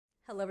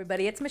Hello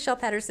everybody, it's Michelle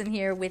Patterson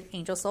here with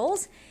Angel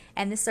Souls,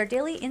 and this is our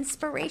daily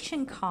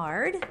inspiration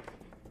card.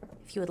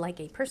 If you would like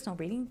a personal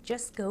reading,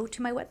 just go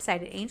to my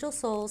website at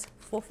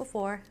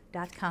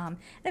angelsouls444.com.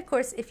 And of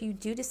course, if you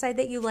do decide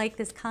that you like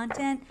this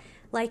content,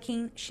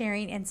 liking,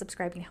 sharing, and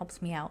subscribing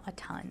helps me out a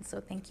ton. So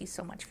thank you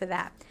so much for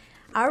that.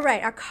 All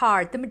right, our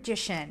card, the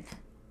Magician.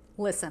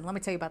 Listen, let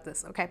me tell you about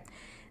this, okay?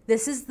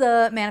 This is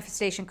the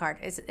manifestation card.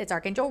 It's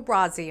Archangel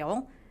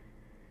Raziel.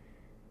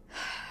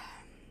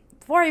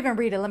 Before I even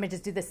read it, let me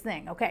just do this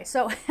thing. Okay,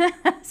 so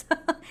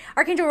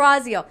Archangel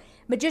Raziel,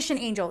 Magician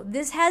Angel.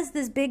 This has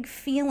this big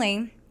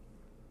feeling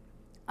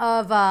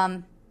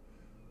of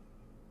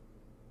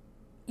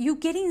you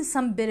getting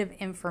some bit of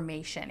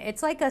information.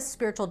 It's like a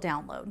spiritual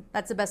download.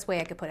 That's the best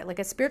way I could put it. Like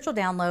a spiritual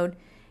download.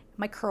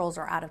 My curls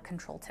are out of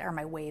control today, or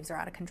my waves are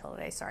out of control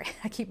today. Sorry,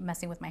 I keep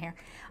messing with my hair.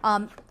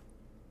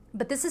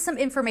 But this is some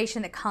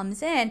information that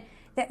comes in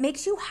that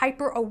makes you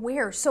hyper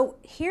aware. So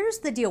here's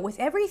the deal with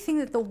everything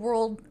that the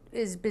world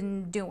has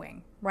been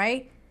doing,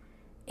 right?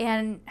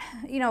 And,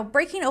 you know,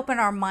 breaking open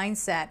our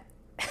mindset,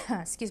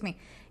 excuse me,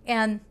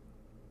 and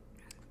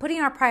putting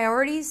our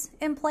priorities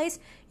in place,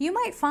 you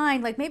might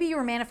find, like, maybe you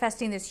were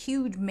manifesting this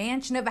huge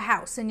mansion of a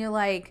house and you're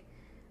like,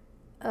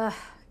 no,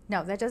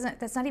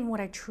 that's not even what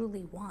I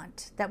truly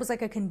want. That was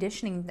like a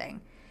conditioning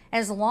thing.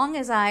 As long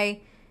as I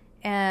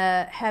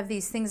have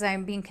these things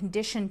I'm being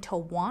conditioned to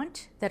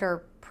want that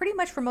are pretty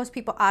much for most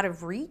people out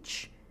of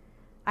reach,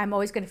 I'm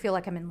always going to feel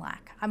like I'm in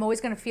lack. I'm always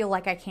going to feel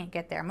like I can't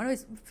get there. I'm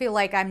always feel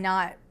like I'm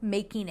not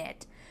making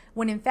it,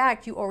 when in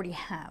fact you already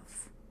have.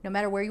 No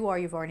matter where you are,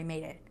 you've already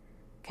made it.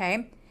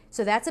 Okay?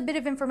 So that's a bit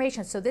of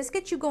information. So this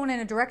gets you going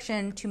in a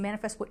direction to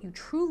manifest what you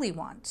truly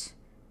want.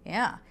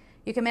 Yeah.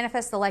 You can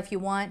manifest the life you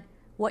want.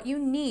 What you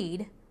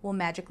need will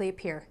magically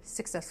appear.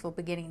 Successful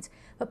beginnings.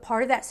 But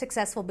part of that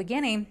successful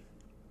beginning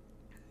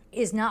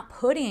is not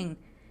putting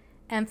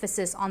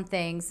emphasis on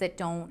things that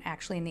don't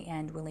actually in the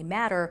end really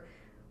matter,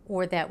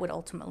 or that would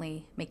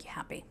ultimately make you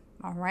happy.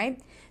 All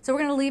right? So we're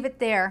going to leave it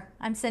there.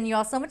 I'm sending you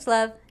all so much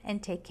love,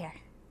 and take care.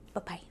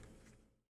 Bye-bye.